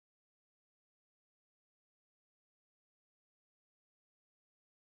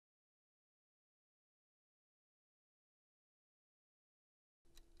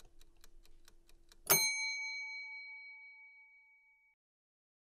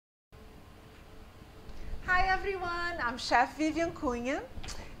everyone, I'm Chef Vivien,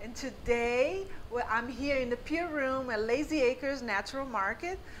 and today I'm here in the peer room at Lazy Acres Natural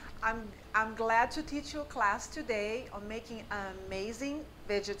Market. I'm glad to teach you a class today on making an amazing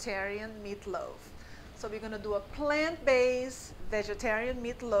vegetarian meatloaf. So we're going to do a plant-based vegetarian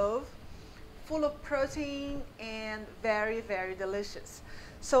meatloaf full of protein and very, very delicious.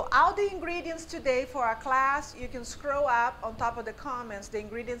 So all the ingredients today for our class, you can scroll up on top of the comments. The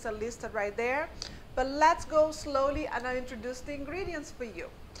ingredients are listed right there. But let's go slowly and I'll introduce the ingredients for you.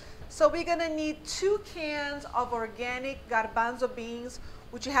 So we're gonna need 2 cans of organic garbanzo beans,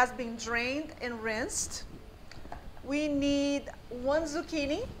 which has been drained and rinsed. We need 1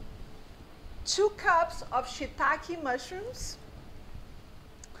 zucchini, 2 cups of shiitake mushrooms.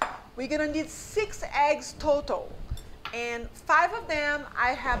 We're gonna need 6 eggs total. And 5 of them, I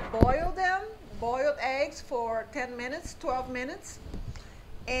have boiled eggs for 10 minutes, 12 minutes.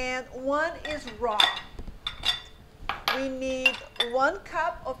 And 1 is raw. We need 1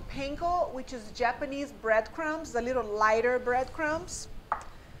 cup of panko, which is Japanese breadcrumbs, the little lighter breadcrumbs.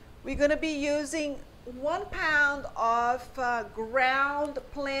 We're gonna be using 1 pound of ground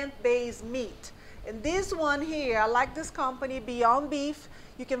plant-based meat. And this one here, I like this company, Beyond Beef.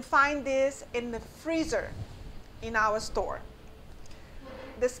 You can find this in the freezer in our store.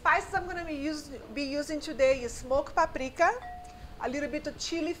 The spices I'm gonna be using today is smoked paprika, a little bit of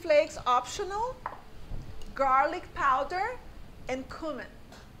chili flakes, optional, garlic powder, and cumin,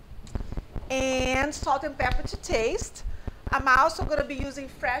 and salt and pepper to taste. I'm also going to be using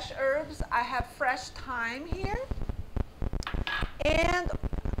fresh herbs. I have fresh thyme here, and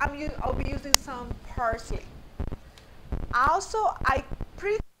I'll be using some parsley. Also, I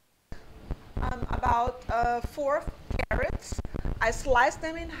about 4 carrots. I sliced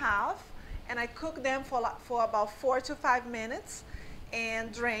them in half, and I cooked them for about 4 to 5 minutes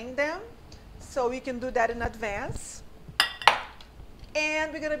and drain them. So we can do that in advance.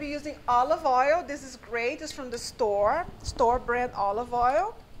 And we're going to be using olive oil. This is great. It's from the store brand olive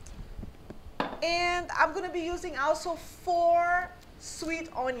oil. And I'm going to be using also 4 sweet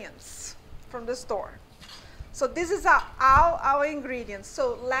onions from the store. So this is our ingredients.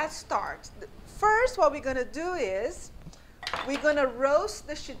 So let's start. First, what we're going to do is we're going to roast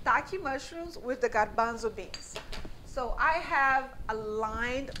the shiitake mushrooms with the garbanzo beans. So I have a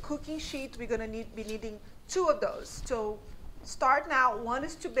lined cooking sheet. We're going to be needing 2 of those. So start now. 1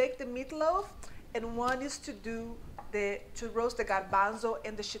 is to bake the meatloaf, and 1 is to roast the garbanzo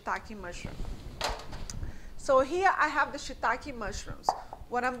and the shiitake mushroom. So here I have the shiitake mushrooms.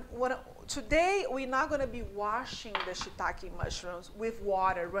 Today we're not going to be washing the shiitake mushrooms with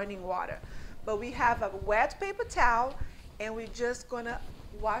water, running water, but we have a wet paper towel, and we're just going to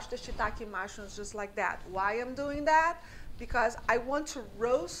wash the shiitake mushrooms just like that. Why I'm doing that? Because I want to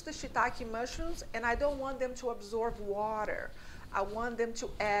roast the shiitake mushrooms, and I don't want them to absorb water. I want them to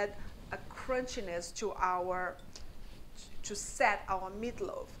add a crunchiness to set our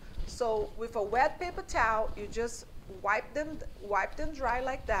meatloaf. So with a wet paper towel, you just wipe them dry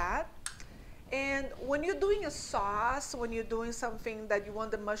like that. And when you're doing a sauce, when you're doing something that you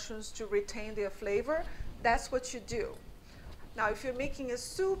want the mushrooms to retain their flavor, that's what you do. Now, if you're making a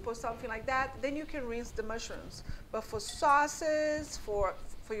soup or something like that, then you can rinse the mushrooms. But for sauces, for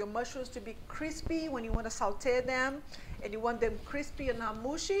your mushrooms to be crispy when you want to saute them, and you want them crispy and not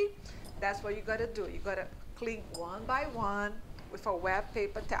mushy, that's what you got to do. You got to clean one by one with a wet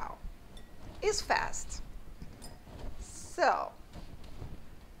paper towel. It's fast. So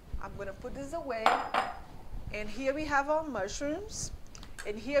I'm going to put this away. And here we have our mushrooms.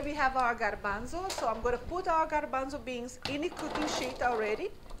 And here we have our garbanzo. So I'm going to put our garbanzo beans in the cooking sheet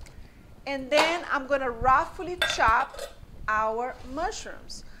already. And then I'm going to roughly chop our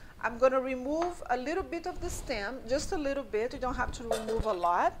mushrooms. I'm going to remove a little bit of the stem, just a little bit. You don't have to remove a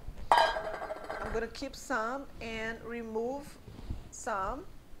lot. I'm going to keep some and remove some.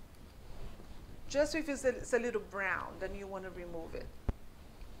 Just if it's a little brown, then you want to remove it.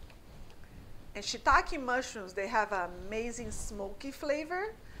 And shiitake mushrooms, they have an amazing smoky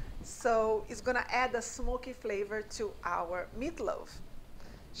flavor. So it's going to add a smoky flavor to our meatloaf.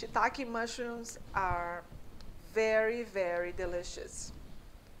 Shiitake mushrooms are very, very delicious.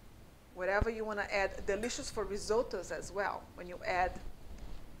 Whatever you want to add, delicious for risottos as well. When you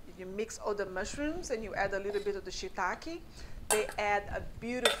mix all the mushrooms and you add a little bit of the shiitake, they add a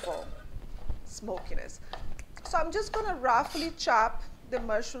beautiful smokiness. So I'm just going to roughly chop the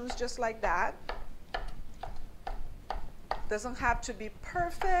mushrooms just like that. Doesn't have to be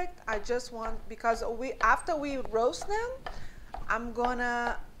perfect. I just want, because after we roast them, I'm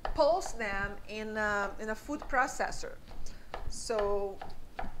gonna pulse them in a food processor. So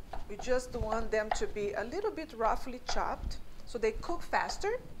We just want them to be a little bit roughly chopped so they cook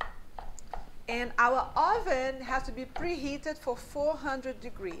faster. And our oven has to be preheated for 400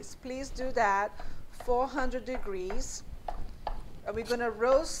 degrees. Please do that, 400 degrees. And we're gonna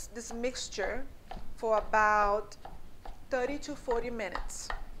roast this mixture for about 30 to 40 minutes.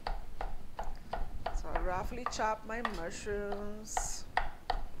 So I roughly chop my mushrooms.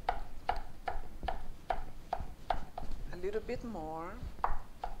 A little bit more.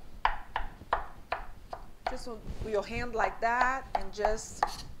 Just with your hand like that, and just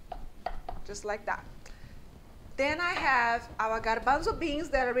like that. Then I have our garbanzo beans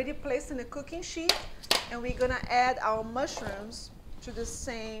that are already placed in the cooking sheet, and we're gonna add our mushrooms to the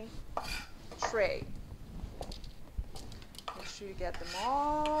same tray. Make sure you get them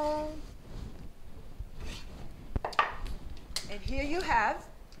all. And here you have,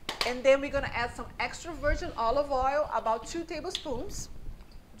 and then we're gonna add some extra virgin olive oil, about 2 tablespoons.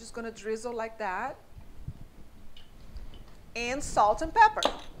 I'm just gonna drizzle like that. And salt and pepper.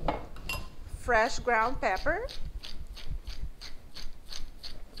 Fresh ground pepper.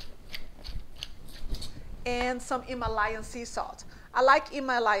 And some Himalayan sea salt. I like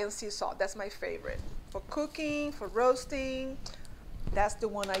Himalayan sea salt, that's my favorite. For cooking, for roasting, that's the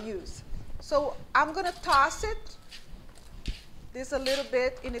one I use. So I'm gonna toss it, this a little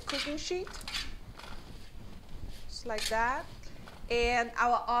bit in the cooking sheet, just like that. And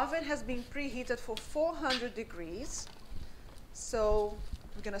our oven has been preheated for 400 degrees. So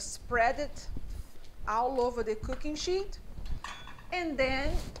we're gonna spread it all over the cooking sheet. And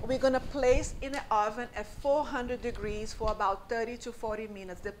then we're gonna place in the oven at 400 degrees for about 30 to 40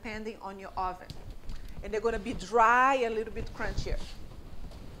 minutes, depending on your oven. And they're gonna be dry, a little bit crunchier.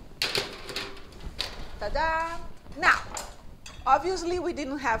 Ta-da! Now, obviously we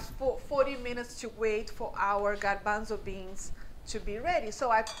didn't have 40 minutes to wait for our garbanzo beans to be ready.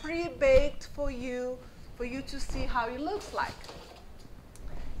 So I pre-baked for you to see how it looks like.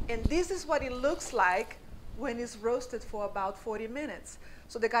 And this is what it looks like when it's roasted for about 40 minutes.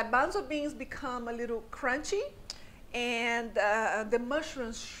 So the garbanzo beans become a little crunchy, and the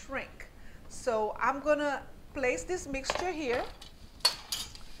mushrooms shrink. So I'm gonna place this mixture here,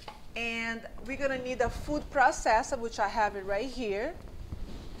 and we're gonna need a food processor, which I have it right here.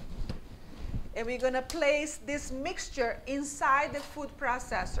 And we're gonna place this mixture inside the food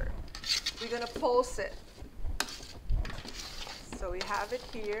processor. We're gonna pulse it. So we have it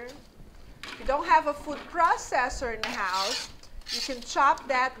here. If you don't have a food processor in the house, you can chop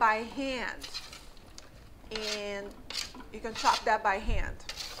that by hand. And you can chop that by hand.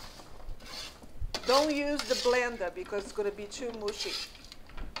 Don't use the blender because it's gonna be too mushy.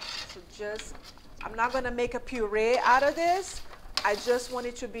 So just, I'm not gonna make a puree out of this. I just want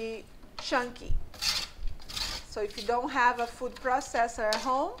it to be chunky. So if you don't have a food processor at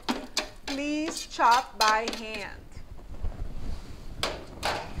home, please chop by hand.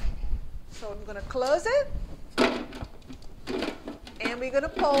 So I'm gonna close it, and we're gonna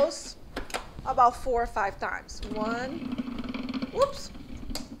pulse about 4 or 5 times. 1, whoops.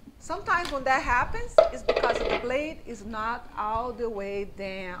 Sometimes when that happens, it's because the blade is not all the way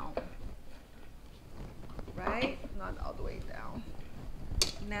down, right? Not all the way down.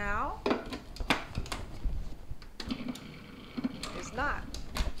 Now, it's not.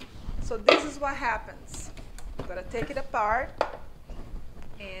 So this is what happens. I'm gonna take it apart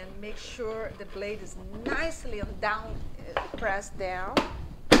and make sure the blade is nicely down, pressed down.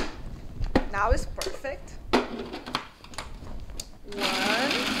 Now it's perfect. 1, 2,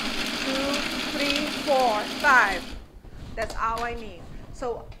 3, 4, 5. That's all I need.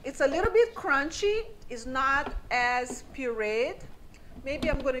 So it's a little bit crunchy. It's not as pureed. Maybe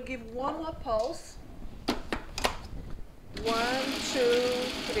I'm going to give one more pulse. 1, 2,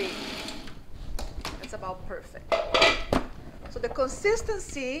 3. That's about perfect. So the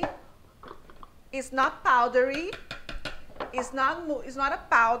consistency is not powdery. It's not a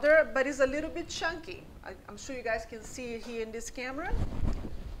powder, but it's a little bit chunky. I'm sure you guys can see it here in this camera.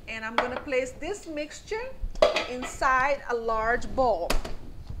 And I'm going to place this mixture inside a large bowl.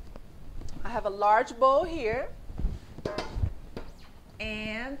 I have a large bowl here.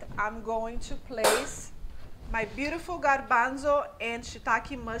 And I'm going to place my beautiful garbanzo and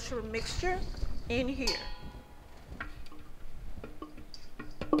shiitake mushroom mixture in here.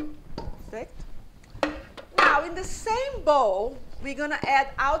 Perfect. Now in the same bowl, we're gonna add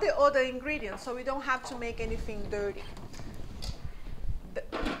all the other ingredients so we don't have to make anything dirty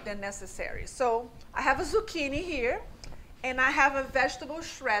than necessary. So I have a zucchini here, and I have a vegetable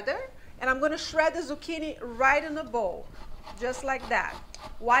shredder, and I'm gonna shred the zucchini right in the bowl, just like that.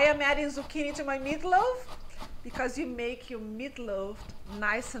 Why I'm adding zucchini to my meatloaf? because you make your meatloaf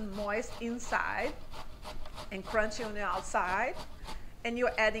nice and moist inside and crunchy on the outside. And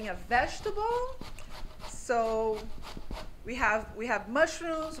you're adding a vegetable. So we have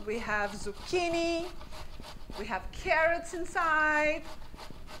mushrooms, we have zucchini, we have carrots inside.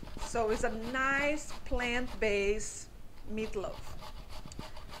 So it's a nice plant-based meatloaf.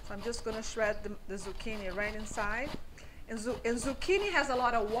 So I'm just going to shred the zucchini right inside. And zucchini has a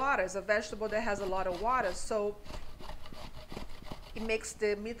lot of water. It's a vegetable that has a lot of water, so it makes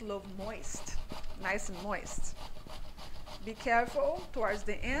the meatloaf moist, nice and moist. Be careful towards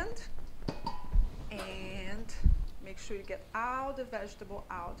the end, and make sure you get all the vegetable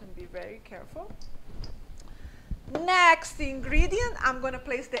out, and be very careful. Next ingredient, I'm going to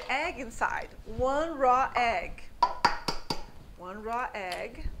place the egg inside. One raw egg. One raw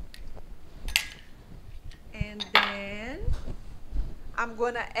egg. And then I'm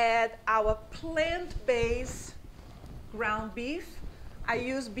going to add our plant-based ground beef. I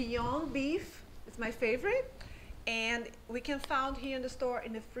use Beyond Beef. It's my favorite. And we can find here in the store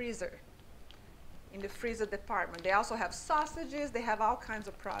in the freezer department. They also have sausages. They have all kinds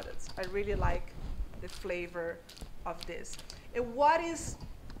of products. I really like the flavor of this. And what is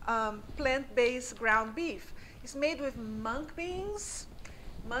plant-based ground beef? It's made with mung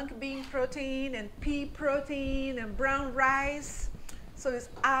bean protein and pea protein and brown rice. So it's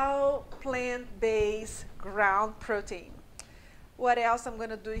all plant-based ground protein. What else I'm going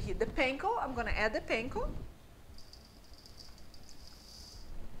to do here? The panko. I'm going to add the panko.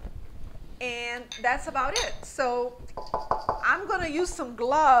 And that's about it. So I'm going to use some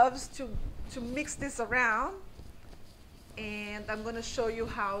gloves to mix this around. And I'm going to show you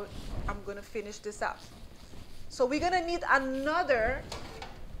how I'm going to finish this up. So we're going to need another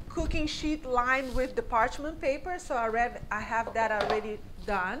cooking sheet lined with the parchment paper. So I have that already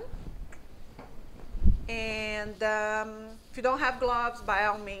done. And if you don't have gloves, by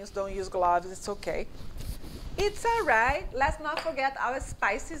all means, don't use gloves. It's okay. It's all right. Let's not forget our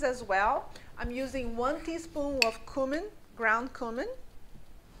spices as well. I'm using 1 teaspoon of cumin, ground cumin.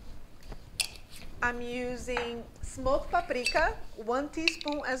 I'm using smoked paprika, 1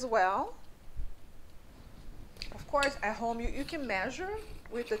 teaspoon as well. Of course, at home, you can measure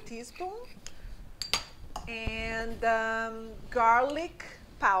with a teaspoon. And garlic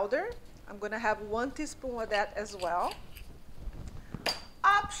powder. I'm going to have 1 teaspoon of that as well.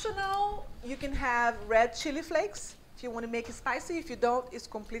 Optional, you can have red chili flakes if you want to make it spicy. If you don't, it's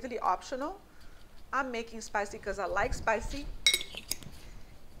completely optional. I'm making spicy because I like spicy.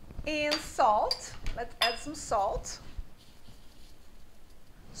 And salt. Let's add some salt.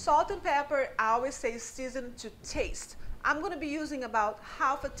 Salt and pepper, I always say season to taste. I'm going to be using about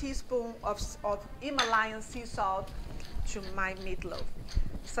half a teaspoon of Himalayan sea salt to my meatloaf.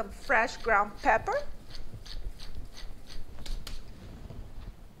 Some fresh ground pepper.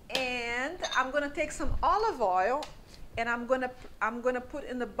 And I'm going to take some olive oil, and I'm going to put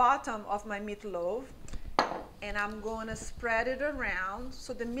in the bottom of my meatloaf, and I'm going to spread it around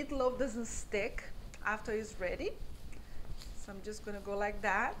so the meatloaf doesn't stick after it's ready. So I'm just going to go like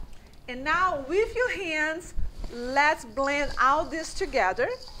that. And now with your hands, let's blend all this together.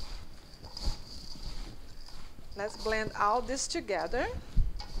 Let's blend all this together.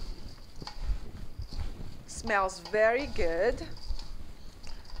 Smells very good.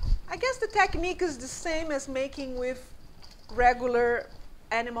 I guess the technique is the same as making with regular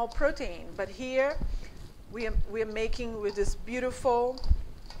animal protein, but here we are making with this beautiful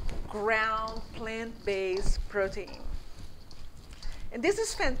ground plant-based protein. And this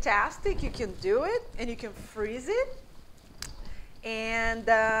is fantastic. You can do it and you can freeze it. And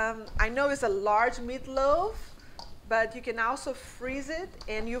I know it's a large meatloaf, but you can also freeze it,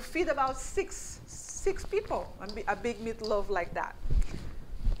 and you feed about six people, a big meatloaf like that.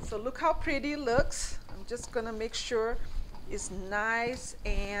 So look how pretty it looks. I'm just gonna make sure it's nice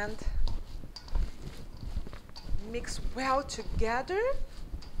and mix well together.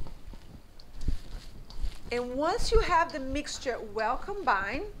 And once you have the mixture well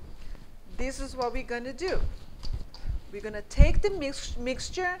combined, this is what we're gonna do. We're gonna take the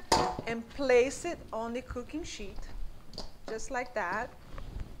mixture and place it on the cooking sheet, just like that.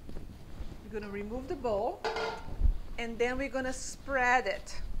 We're gonna remove the bowl, and then we're gonna spread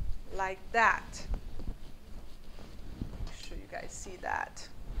it like that. Make sure you guys see that.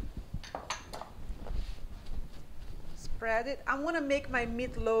 Spread it. I want to make my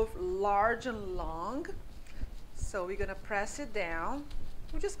meatloaf large and long, so we're gonna press it down.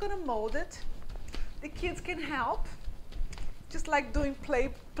 We're just gonna mold it. The kids can help, just like doing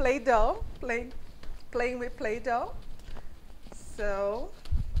Play-Doh, playing with Play-Doh. So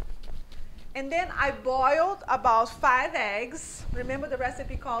And then I boiled about 5 eggs. Remember the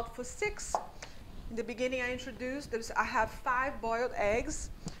recipe called for 6? In the beginning I introduced, I have 5 boiled eggs.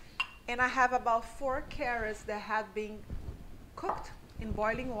 And I have about 4 carrots that have been cooked in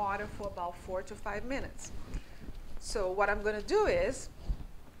boiling water for about 4 to 5 minutes. So what I'm going to do is,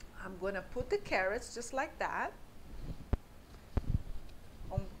 I'm going to put the carrots just like that.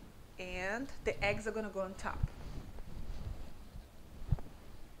 And the eggs are going to go on top.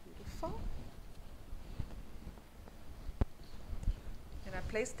 Beautiful. And I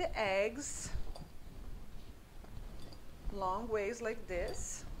place the eggs long ways like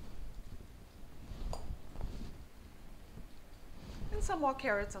this. And some more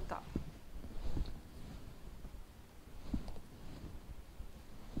carrots on top.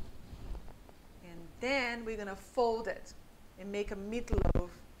 And then we're going to fold it and make a meatloaf.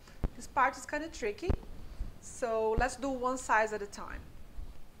 This part is kind of tricky, so let's do one side at a time.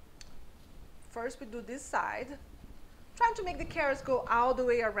 First we do this side, trying to make the carrots go all the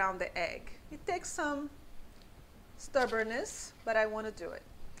way around the egg. It takes some stubbornness, but I want to do it.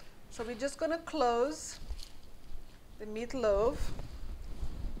 So we're just going to close the meatloaf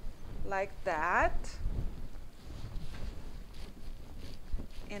like that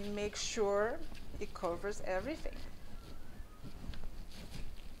and make sure it covers everything.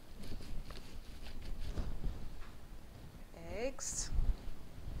 Eggs,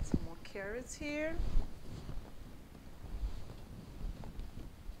 some more carrots here.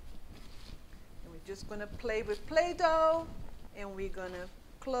 And we're just going to play with Play-Doh and we're going to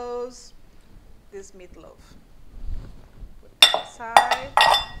close this meatloaf. Put it aside.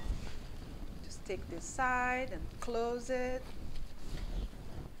 Just take this side and close it.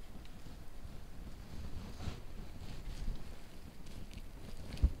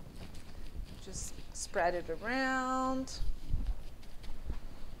 Just spread it around.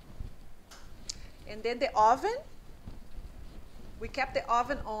 And then the oven, we kept the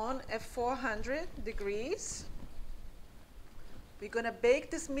oven on at 400 degrees. We're going to bake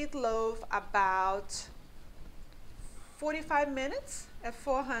this meatloaf about 45 minutes at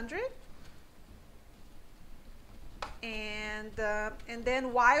 400. And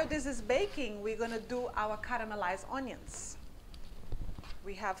then while this is baking, we're going to do our caramelized onions.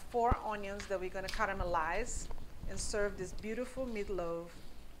 We have 4 onions that we're going to caramelize and serve this beautiful meatloaf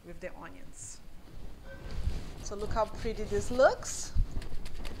with the onions. So look how pretty this looks.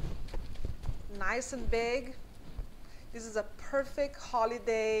 Nice and big. This is a perfect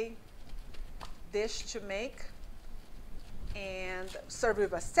holiday dish to make. And serve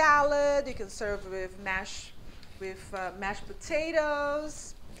with a salad. You can serve with mashed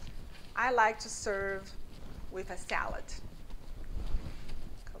potatoes. I like to serve with a salad.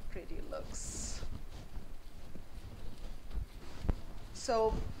 Look how pretty it looks.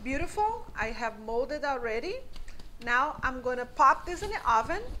 So beautiful. I have molded already. Now I'm going to pop this in the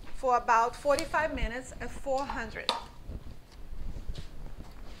oven for about 45 minutes at 400.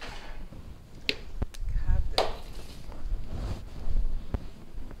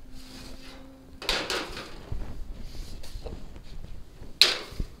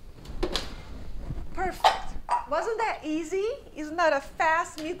 Perfect. Wasn't that easy? Isn't that a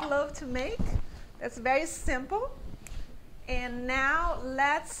fast meatloaf to make? That's very simple. And now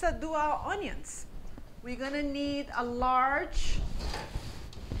let's do our onions. We're going to need a large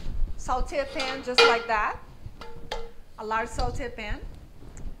saute pan just like that. A large saute pan.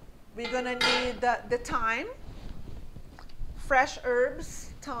 We're going to need the thyme, fresh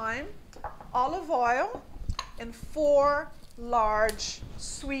herbs, thyme, olive oil, and 4 large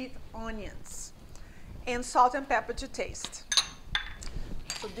sweet onions. And salt and pepper to taste.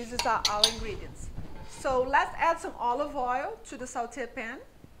 So this is our ingredients. So let's add some olive oil to the saute pan.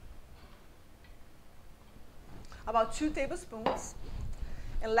 About 2 tablespoons.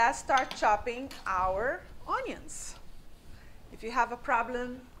 And let's start chopping our onions. If you have a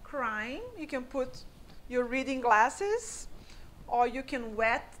problem crying, you can put your reading glasses, or you can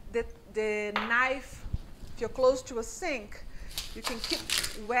wet the knife. If you're close to a sink, you can keep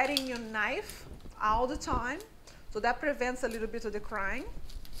wetting your knife all the time, so that prevents a little bit of the crying.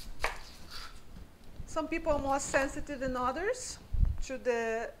 Some people are more sensitive than others to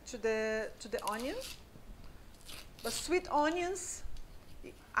the onion. But sweet onions,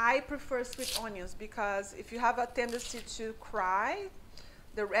 I prefer sweet onions because if you have a tendency to cry,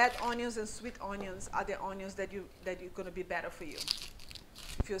 the red onions and sweet onions are the onions that you're going to be better for you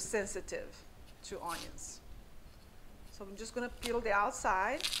if you're sensitive to onions. So I'm just going to peel the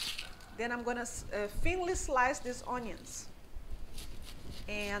outside. Then I'm going to thinly slice these onions.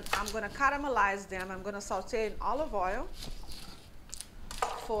 And I'm going to caramelize them. I'm going to saute in olive oil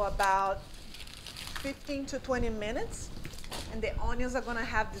for about 15 to 20 minutes. And the onions are gonna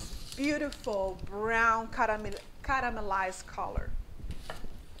have this beautiful brown caramelized color.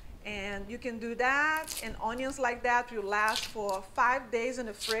 And you can do that, and onions like that will last for 5 days in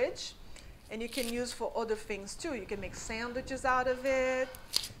the fridge. And you can use for other things too. You can make sandwiches out of it.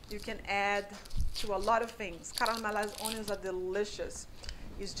 You can add to a lot of things. Caramelized onions are delicious.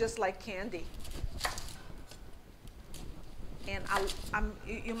 It's just like candy. And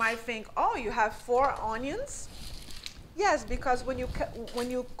you might think, oh, you have 4 onions? Yes, because when you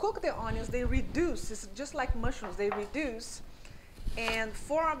cook the onions, they reduce. It's just like mushrooms, they reduce. And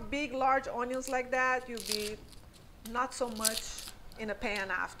 4 big, large onions like that, you'll be not so much in a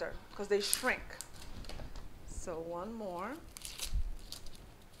pan after, because they shrink. So 1 more.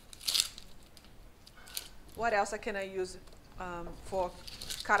 What else can I use for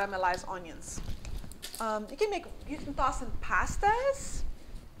caramelized onions? You can toss in pastas.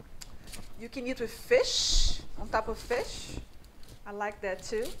 You can eat with fish, on top of fish. I like that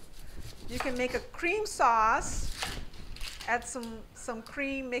too. You can make a cream sauce, add some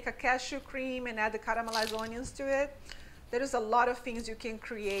cream, make a cashew cream and add the caramelized onions to it. There is a lot of things you can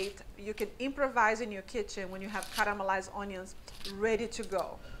create. You can improvise in your kitchen when you have caramelized onions ready to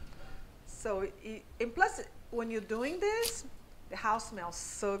go. So, and plus, when you're doing this, the house smells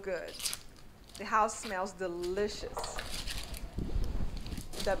so good. The house smells delicious.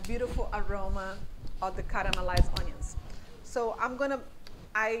 The beautiful aroma of the caramelized onions. So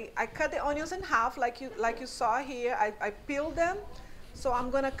I cut the onions in half like you saw here. I peeled them. So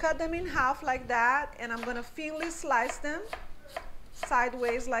I'm gonna cut them in half like that, and I'm gonna thinly slice them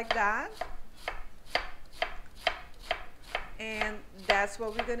sideways like that. And that's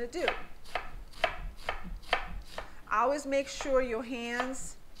what we're gonna do. Always make sure your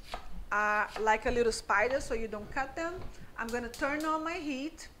hands are like a little spider so you don't cut them. I'm gonna turn on my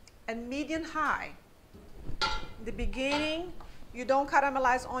heat at medium high. In the beginning, you don't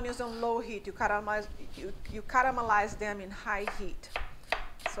caramelize onions on low heat. You caramelize them in high heat.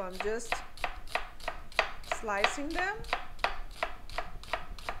 So I'm just slicing them.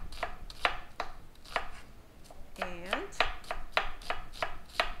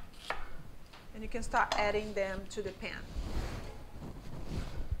 And you can start adding them to the pan.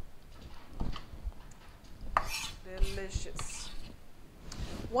 Delicious.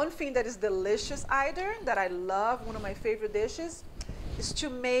 One thing that is delicious either, that I love, one of my favorite dishes, is to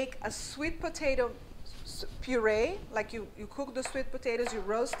make a sweet potato puree. Like you cook the sweet potatoes, you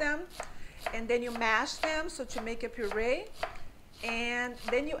roast them, and then you mash them so to make a puree. And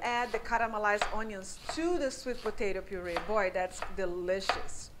then you add the caramelized onions to the sweet potato puree. Boy, that's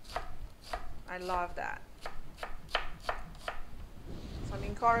delicious. I love that. So I'm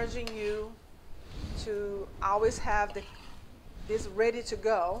encouraging you to always have this ready to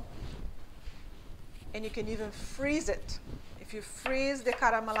go, and you can even freeze it. If you freeze the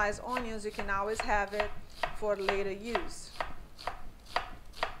caramelized onions, you can always have it for later use.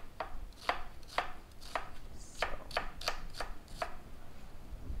 So,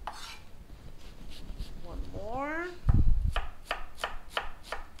 one more.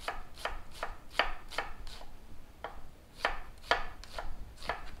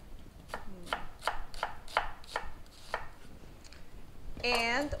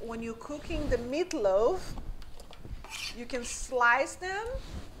 And when you're cooking the meatloaf, you can slice them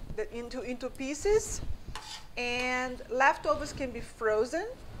into pieces, and leftovers can be frozen,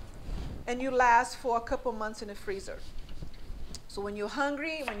 and you last for a couple months in the freezer. So when you're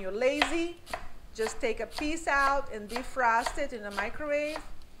hungry, when you're lazy, just take a piece out and defrost it in the microwave,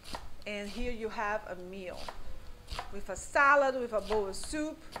 and here you have a meal with a salad, with a bowl of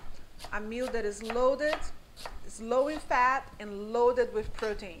soup, a meal that is loaded. It's low in fat and loaded with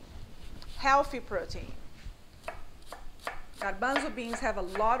protein, healthy protein. Garbanzo beans have a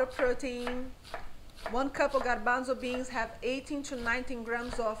lot of protein. 1 cup of garbanzo beans have 18 to 19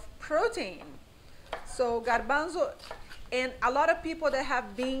 grams of protein. So garbanzo, and a lot of people that have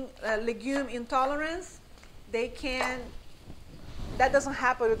legume intolerance, that doesn't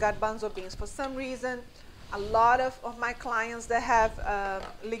happen with garbanzo beans. For some reason, a lot of my clients that have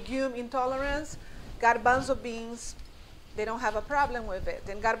legume intolerance, garbanzo beans, they don't have a problem with it.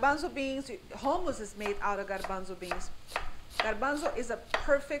 And garbanzo beans, hummus is made out of garbanzo beans. Garbanzo is a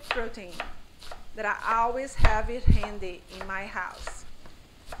perfect protein that I always have it handy in my house.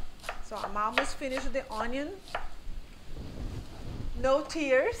 So I'm almost finished with the onion. No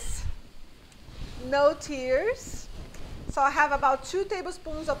tears. No tears. So I have about 2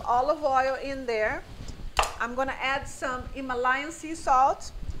 tablespoons of olive oil in there. I'm gonna add some Himalayan sea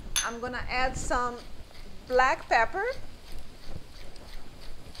salt. I'm gonna add some black pepper.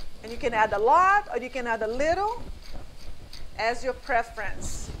 And you can add a lot or you can add a little as your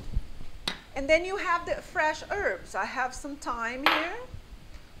preference. And then you have the fresh herbs. I have some thyme here,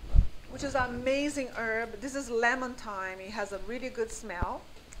 which is an amazing herb. This is lemon thyme. It has a really good smell.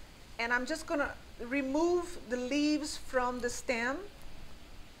 And I'm just gonna remove the leaves from the stem.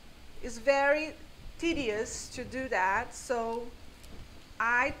 It's very tedious to do that, so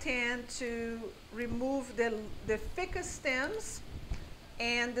I tend to remove the thickest stems,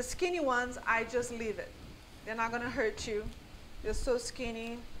 and the skinny ones, I just leave it. They're not gonna hurt you. They're so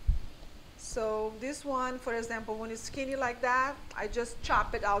skinny. So this one, for example, when it's skinny like that, I just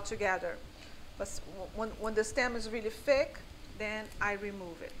chop it all together. But when the stem is really thick, then I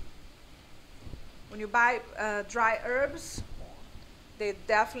remove it. When you buy dry herbs, they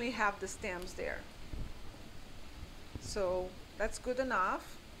definitely have the stems there. So that's good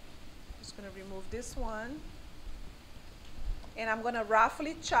enough. Just gonna remove this one. And I'm gonna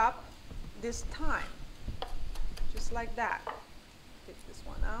roughly chop this thyme, just like that. Take this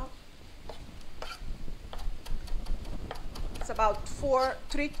one out. It's about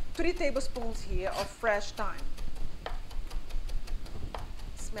three tablespoons here of fresh thyme.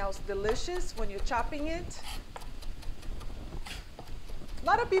 Smells delicious when you're chopping it. A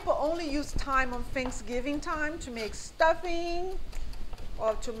lot of people only use thyme on Thanksgiving time to make stuffing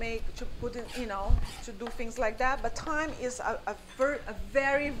or to put in, you know, to do things like that. But thyme is a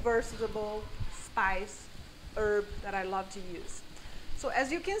very versatile spice herb that I love to use. So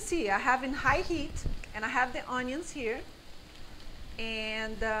as you can see, I have in high heat, and I have the onions here.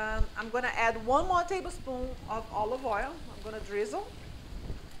 And I'm gonna add 1 more tablespoon of olive oil. I'm gonna drizzle.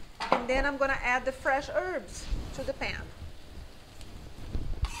 And then I'm gonna add the fresh herbs to the pan.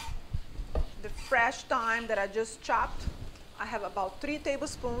 The fresh thyme that I just chopped. I have about 3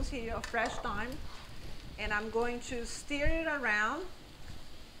 tablespoons here of fresh thyme. And I'm going to stir it around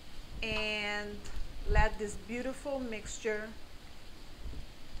and let this beautiful mixture,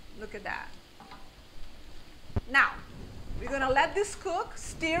 look at that. Now, we're gonna let this cook,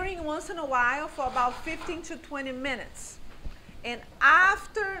 stirring once in a while for about 15 to 20 minutes. And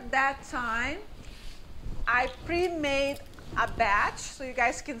after that time, I pre-made a batch so you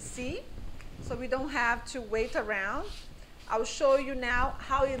guys can see, so we don't have to wait around. I'll show you now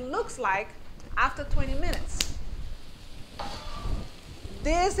how it looks like after 20 minutes.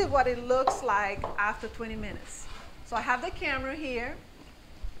 This is what it looks like after 20 minutes. So I have the camera here.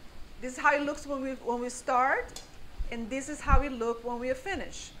 This is how it looks when we start, and this is how it looks when we are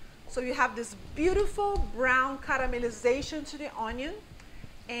finished. So you have this beautiful brown caramelization to the onion,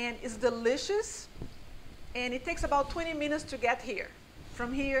 and it's delicious. And it takes about 20 minutes to get here,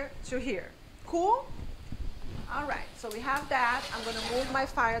 from here to here. Cool? All right, so we have that. I'm gonna move my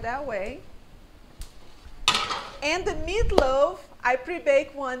fire that way. And the meatloaf, I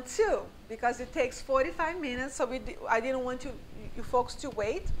pre-bake one too, because it takes 45 minutes, so I didn't want you folks to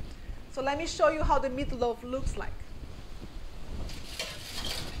wait. So let me show you how the meatloaf looks like.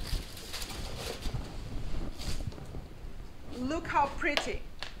 Look how pretty.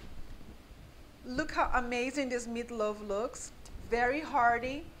 Look how amazing this meatloaf looks. Very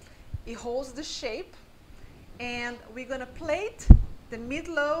hearty. It holds the shape. And we're gonna plate the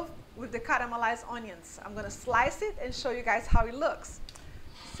meatloaf with the caramelized onions. I'm gonna slice it and show you guys how it looks.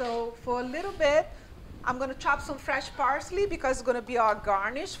 So for a little bit, I'm gonna chop some fresh parsley because it's gonna be our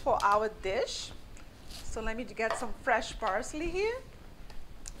garnish for our dish. So let me get some fresh parsley here.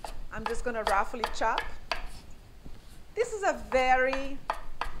 I'm just gonna roughly chop. This is a very,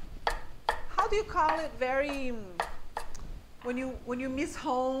 how do you call it? Very, when you miss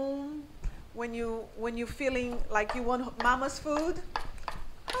home, when you're feeling like you want mama's food.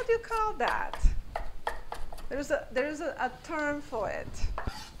 How do you call that? There's a term for it.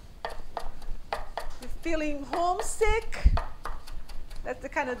 You're feeling homesick. That's the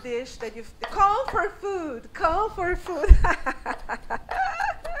kind of dish that you, comfort food, comfort food.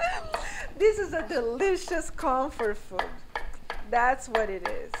 This is a delicious comfort food. That's what it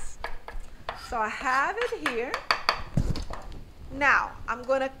is. So I have it here. Now, I'm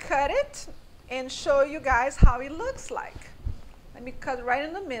gonna cut it and show you guys how it looks like. Let me cut right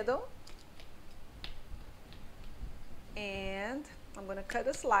in the middle. And I'm gonna cut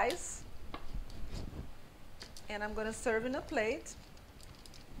a slice. And I'm gonna serve in a plate.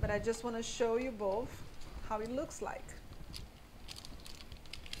 But I just wanna show you both how it looks like.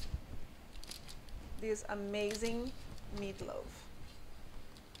 This amazing meatloaf.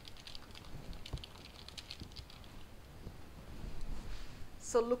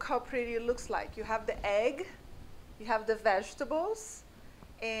 So look how pretty it looks like. You have the egg, you have the vegetables,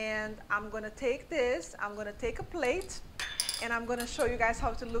 and I'm gonna take this, I'm gonna take a plate, and I'm going to show you guys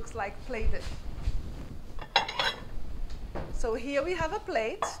how it looks like plated. So here we have a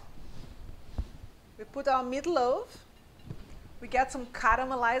plate. We put our meatloaf. We get some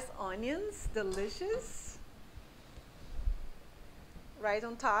caramelized onions, delicious, right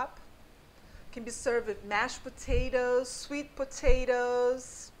on top. Can be served with mashed potatoes, sweet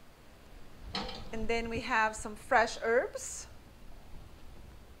potatoes, and then we have some fresh herbs.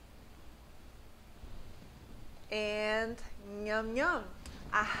 And yum yum,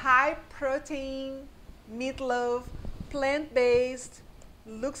 a high protein meatloaf, plant-based,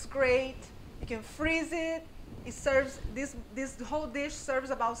 looks great. You can freeze it. It serves, this whole dish serves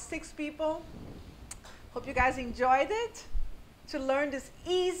about 6 people. Hope you guys enjoyed it. To learn this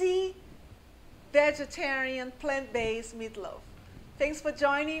easy vegetarian plant-based meatloaf. Thanks for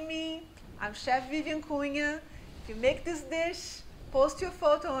joining me. I'm Chef Vivien Cunha. If you make this dish, post your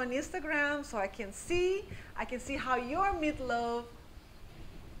photo on Instagram so I can see how your meatloaf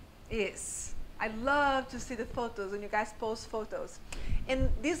is. I love to see the photos when you guys post photos. And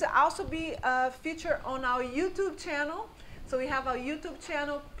these will also be featured on our YouTube channel. So we have our YouTube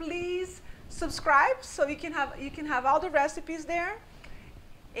channel. Please subscribe so you can have all the recipes there.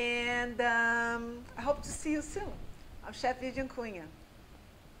 And I hope to see you soon. I'm Chef Vivien Cunha.